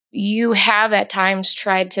you have at times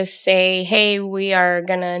tried to say, hey, we are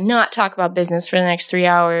going to not talk about business for the next 3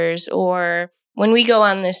 hours, or when we go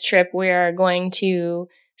on this trip, we are going to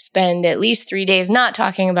spend at least 3 days not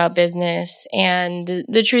talking about business. And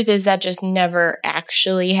the truth is that just never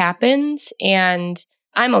actually happens. And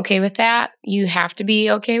I'm okay with that. You have to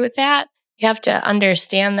be okay with that. You have to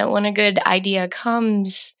understand that when a good idea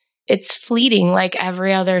comes, it's fleeting like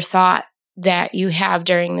every other thought that you have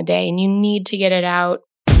during the day, and you need to get it out.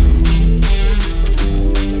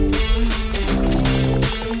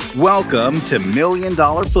 Welcome to $1 Million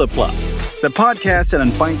Flip-Flops, the podcast that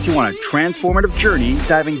invites you on a transformative journey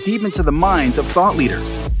diving deep into the minds of thought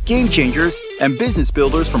leaders, game changers, and business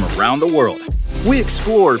builders from around the world. We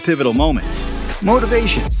explore pivotal moments,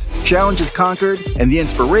 motivations, challenges conquered, and the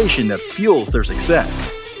inspiration that fuels their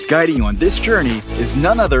success. Guiding you on this journey is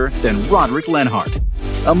none other than Roderick Lenhart,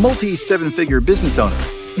 a multi-seven-figure business owner,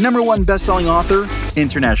 #1 best-selling author,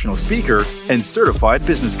 international speaker, and certified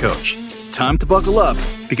business coach. Time to buckle up,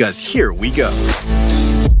 because here we go.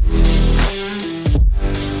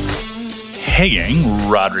 Hey gang,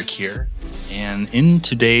 Roderick here. And in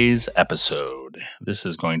today's episode, this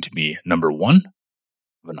is going to be number 1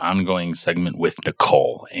 of an ongoing segment with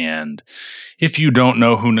Nicole. And if you don't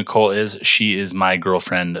know who Nicole is, she is my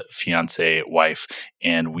girlfriend, fiance, wife,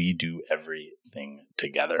 and we do everything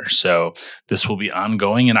together. So this will be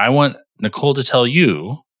ongoing, and I want Nicole to tell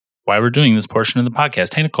you why we're doing this portion of the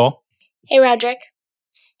podcast. Hey, Nicole. Hey, Roderick.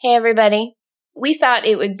 Hey, everybody. We thought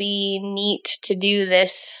it would be neat to do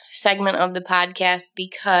this segment of the podcast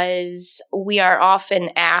because we are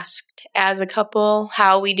often asked as a couple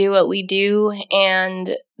how we do what we do.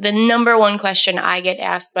 And the number one question I get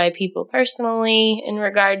asked by people personally in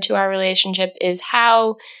regard to our relationship is,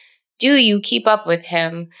 how do you keep up with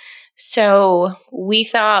him? So we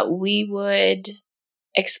thought we would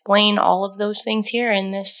explain all of those things here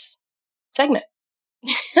in this segment.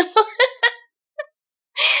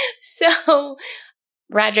 So,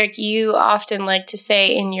 Roderick, you often like to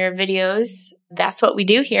say in your videos, that's what we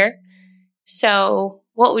do here. So,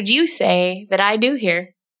 what would you say that I do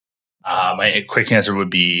here? My quick answer would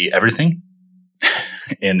be everything.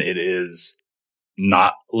 And it is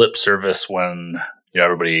not lip service when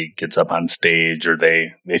everybody gets up on stage or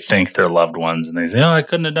they thank their loved ones and they say, oh, I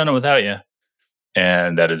couldn't have done it without you.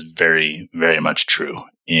 And that is very, very much true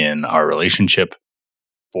in our relationship.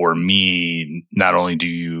 For me, not only do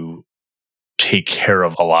you take care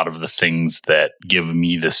of a lot of the things that give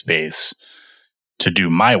me the space to do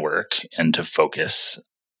my work and to focus,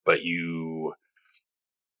 but you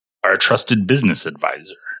are a trusted business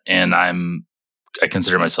advisor. And I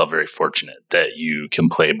consider myself very fortunate that you can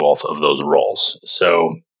play both of those roles.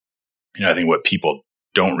 So, I think what people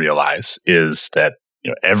don't realize is that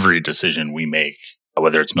every decision we make,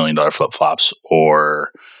 whether it's $1 Million Flip-Flops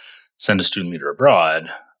or send a student leader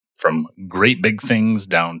abroad, from great big things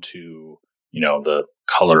down to, the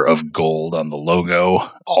color of gold on the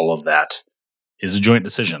logo, all of that is a joint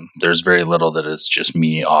decision. There's very little that is just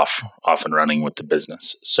me off and running with the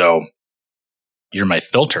business. So you're my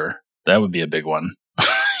filter. That would be a big one.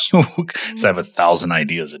 Because I have 1,000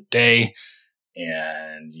 ideas a day,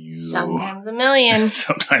 and sometimes a million.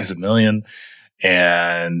 Sometimes a million.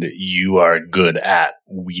 And you are good at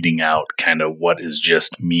weeding out kind of what is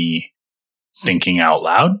just me thinking out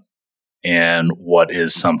loud and what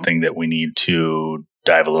is something that we need to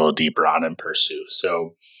dive a little deeper on and pursue.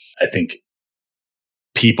 So I think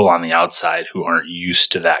people on the outside who aren't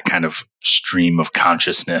used to that kind of stream of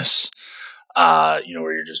consciousness, where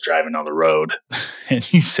you're just driving down the road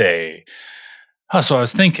and you say, oh, so I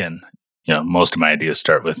was thinking, most of my ideas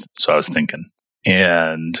start with, so I was thinking.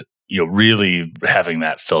 And, really having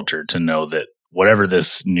that filter to know that whatever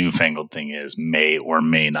this newfangled thing is may or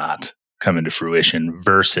may not come into fruition,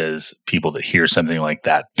 versus people that hear something like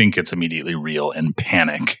that, think it's immediately real and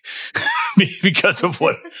panic because of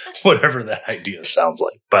whatever that idea sounds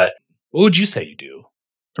like. But what would you say you do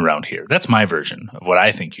around here? That's my version of what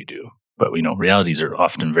I think you do. But we know realities are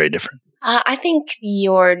often very different. I think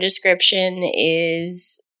your description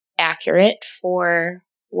is accurate for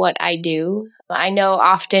what I do. I know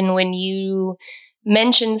often when you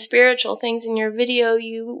mention spiritual things in your video,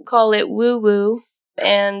 you call it woo-woo.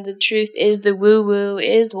 And the truth is, the woo-woo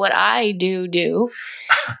is what I do.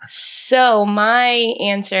 So my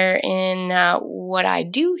answer in what I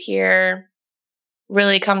do here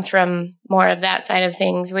really comes from more of that side of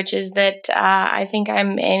things, which is that I think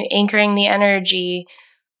I'm anchoring the energy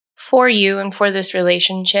for you and for this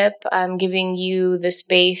relationship. I'm giving you the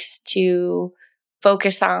space to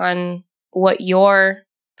focus on what your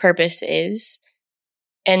purpose is.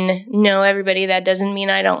 And no, everybody, that doesn't mean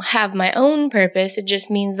I don't have my own purpose. It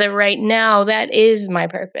just means that right now that is my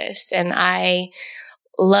purpose. And I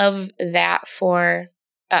love that for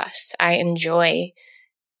us. I enjoy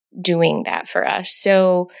doing that for us.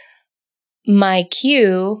 So my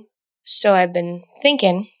cue, so I've been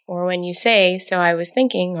thinking, or when you say, so I was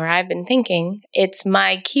thinking, or I've been thinking, it's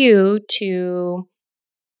my cue to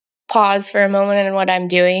pause for a moment in what I'm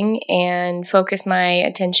doing and focus my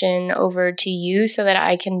attention over to you so that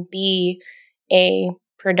I can be a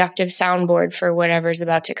productive soundboard for whatever's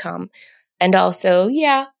about to come. And also,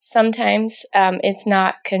 sometimes it's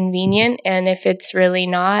not convenient. And if it's really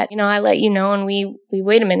not, I let you know and we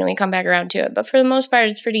wait a minute and we come back around to it. But for the most part,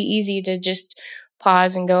 it's pretty easy to just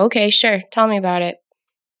pause and go, okay, sure, tell me about it.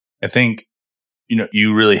 I think,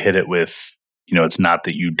 you really hit it with, it's not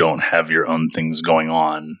that you don't have your own things going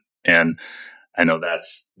on. And I know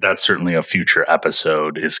that's certainly a future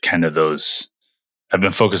episode is kind of those. I've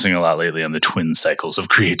been focusing a lot lately on the twin cycles of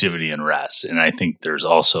creativity and rest. And I think there's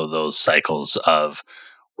also those cycles of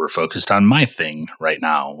we're focused on my thing right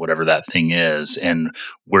now, whatever that thing is. And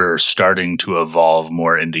we're starting to evolve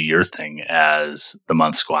more into your thing as the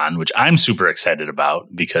months go on, which I'm super excited about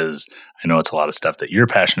because I know it's a lot of stuff that you're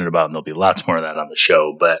passionate about and there'll be lots more of that on the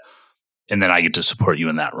show. And then I get to support you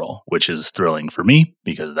in that role, which is thrilling for me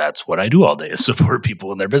because that's what I do all day is support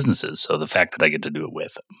people in their businesses. So the fact that I get to do it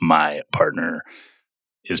with my partner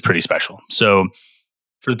is pretty special. So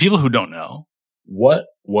for the people who don't know, what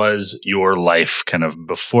was your life kind of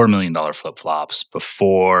before $1 Million Flip-Flops,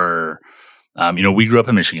 before, we grew up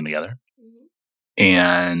in Michigan together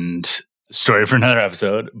and story for another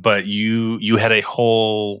episode, but you had a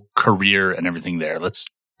whole career and everything there. Let's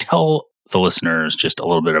tell the listeners just a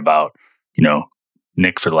little bit about,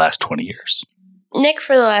 Nick for the last 20 years. Nick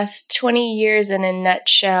for the last 20 years in a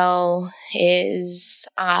nutshell is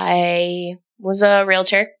I was a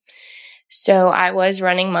realtor. So I was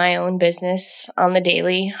running my own business on the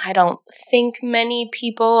daily. I don't think many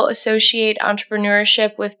people associate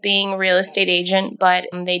entrepreneurship with being a real estate agent, but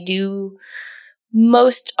they do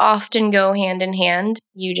most often go hand in hand.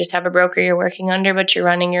 You just have a broker you're working under, but you're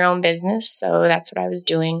running your own business. So that's what I was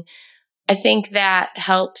doing. I think that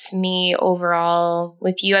helps me overall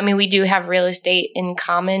with you. I mean, we do have real estate in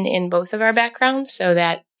common in both of our backgrounds, so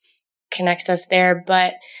that connects us there.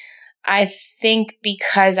 But I think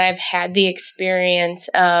because I've had the experience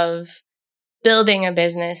of building a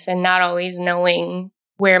business and not always knowing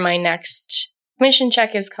where my next commission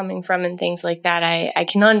check is coming from and things like that, I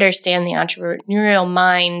can understand the entrepreneurial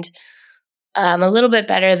mind a little bit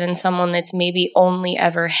better than someone that's maybe only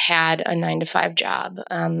ever had a 9-to-5 job.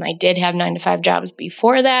 I did have 9-to-5 jobs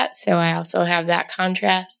before that, so I also have that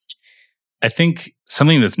contrast. I think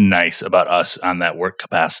something that's nice about us on that work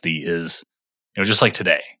capacity is, just like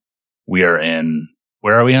today, we are in,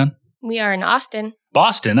 where are we on? We are in Austin.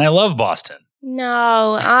 Boston. I love Boston.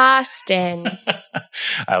 No, Austin.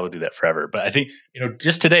 I will do that forever. But I think,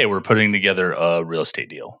 just today we're putting together a real estate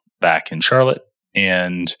deal back in Charlotte.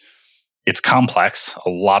 And it's complex.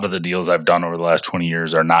 A lot of the deals I've done over the last 20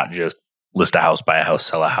 years are not just list a house, buy a house,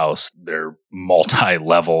 sell a house. They're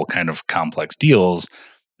multi-level kind of complex deals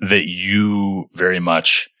that you very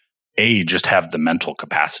much, just have the mental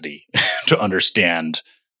capacity to understand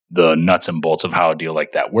the nuts and bolts of how a deal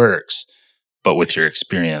like that works. But with your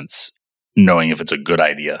experience, knowing if it's a good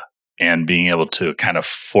idea and being able to kind of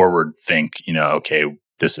forward think, okay,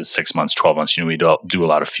 this is 6 months, 12 months. We do a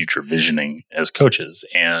lot of future visioning as coaches.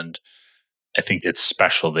 And I think it's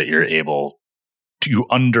special that you're able to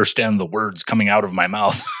understand the words coming out of my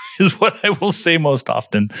mouth is what I will say most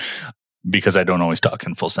often because I don't always talk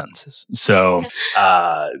in full sentences. So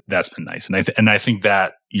that's been nice. And I think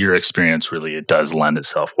that your experience really, it does lend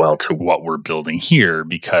itself well to what we're building here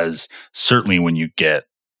because certainly when you get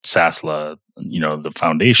Sasla, the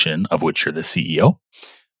foundation of which you're the CEO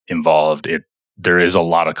involved, there is a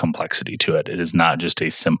lot of complexity to it. It is not just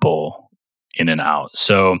a simple in and out.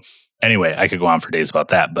 So anyway, I could go on for days about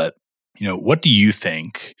that, but what do you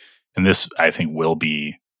think? And this, I think, will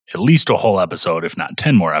be at least a whole episode, if not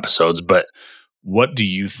 10 more episodes. But what do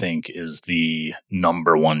you think is the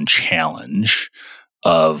number one challenge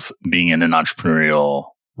of being in an entrepreneurial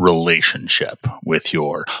relationship with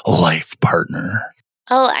your life partner?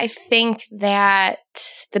 Oh, I think that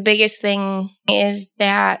the biggest thing is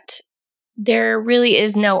that there really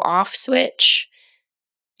is no off switch.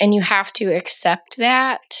 And you have to accept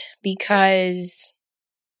that because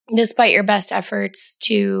despite your best efforts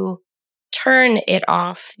to turn it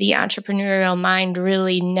off, the entrepreneurial mind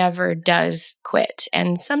really never does quit.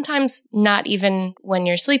 And sometimes not even when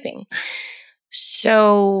you're sleeping.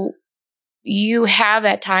 So you have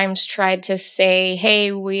at times tried to say,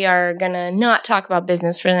 hey, we are going to not talk about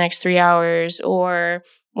business for the next 3 hours, or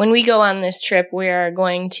when we go on this trip, we are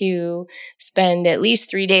going to spend at least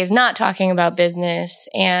 3 days not talking about business.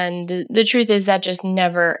 And the truth is that just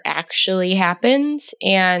never actually happens.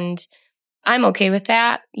 And I'm okay with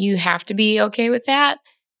that. You have to be okay with that.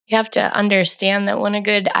 You have to understand that when a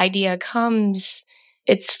good idea comes,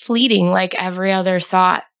 it's fleeting like every other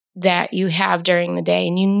thought that you have during the day,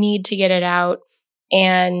 and you need to get it out,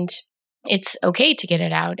 and it's okay to get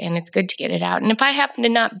it out, and it's good to get it out. And if I happen to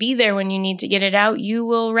not be there when you need to get it out, you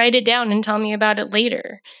will write it down and tell me about it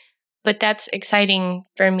later. But that's exciting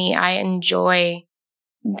for me. I enjoy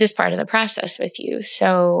this part of the process with you.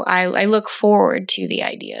 So I look forward to the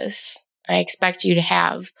ideas. I expect you to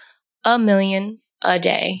have 1 million a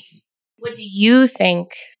day. What do you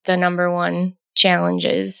think the number one challenge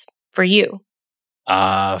is for you?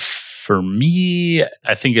 For me,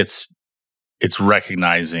 I think it's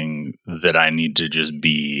recognizing that I need to just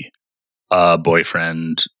be a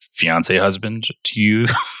boyfriend, fiance, husband to you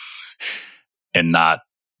and not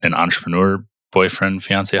an entrepreneur boyfriend,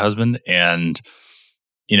 fiance, husband. And,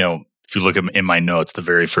 if you look in my notes, the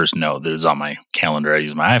very first note that is on my calendar, I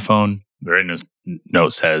use my iPhone. The very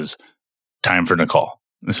note says, time for Nicole.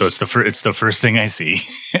 So it's the first thing I see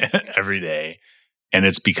every day. And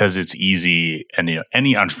it's because it's easy. And,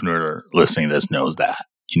 any entrepreneur listening to this knows that,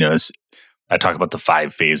 I talk about the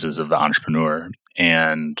 5 phases of the entrepreneur.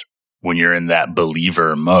 And when you're in that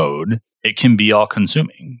believer mode, it can be all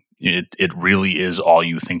consuming. It really is all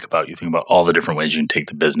you think about. You think about all the different ways you can take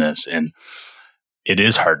the business, and it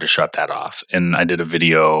is hard to shut that off. And I did a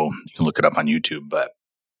video, you can look it up on YouTube, but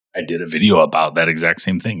I did a video about that exact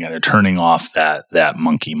same thing, kind of turning off that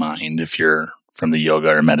monkey mind if you're from the yoga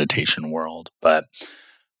or meditation world. But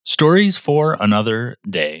stories for another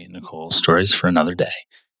day, Nicole. Stories for another day.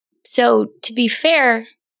 So to be fair,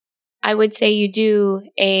 I would say you do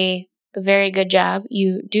a very good job.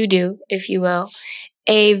 You do, if you will,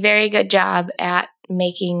 a very good job at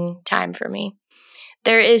making time for me.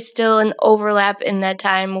 There is still an overlap in that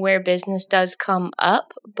time where business does come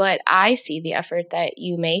up, but I see the effort that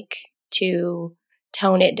you make to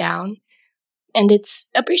tone it down, and it's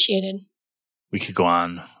appreciated. We could go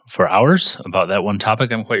on for hours about that one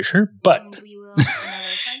topic, I'm quite sure, but we will another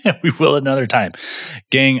time. We will another time.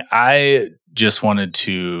 Gang, I just wanted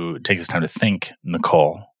to take this time to thank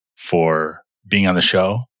Nicole for being on the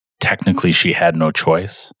show. Technically, she had no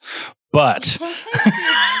choice, but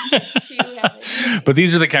but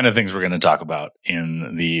these are the kind of things we're going to talk about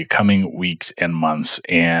in the coming weeks and months.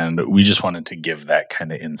 And we just wanted to give that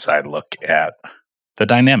kind of inside look at the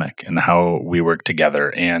dynamic and how we work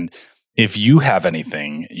together. And if you have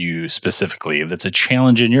anything you specifically that's a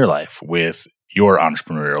challenge in your life with your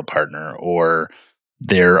entrepreneurial partner, or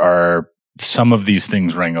there are some of these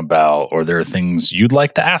things ring a bell, or there are things you'd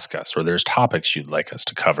like to ask us, or there's topics you'd like us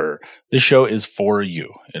to cover, this show is for you.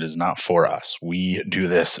 It is not for us. We do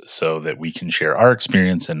this so that we can share our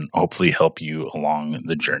experience and hopefully help you along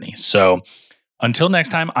the journey. So until next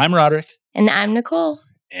time, I'm Roderick. And I'm Nicole.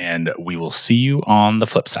 And we will see you on the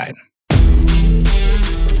flip side.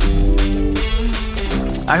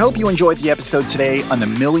 I hope you enjoyed the episode today on the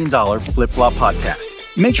 $1 Million Flip Flop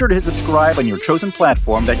Podcast. Make sure to hit subscribe on your chosen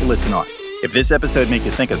platform that you listen on. If this episode made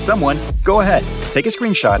you think of someone, go ahead, take a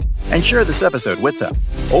screenshot, and share this episode with them.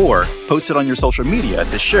 Or post it on your social media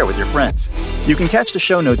to share with your friends. You can catch the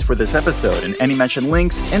show notes for this episode and any mentioned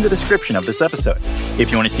links in the description of this episode. If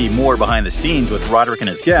you want to see more behind the scenes with Roderick and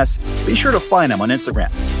his guests, be sure to find him on Instagram.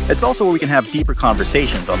 It's also where we can have deeper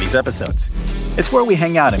conversations on these episodes. It's where we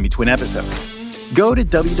hang out in between episodes. Go to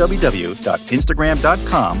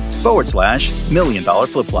www.instagram.com/$1 Million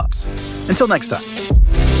Flip Flops. Until next time.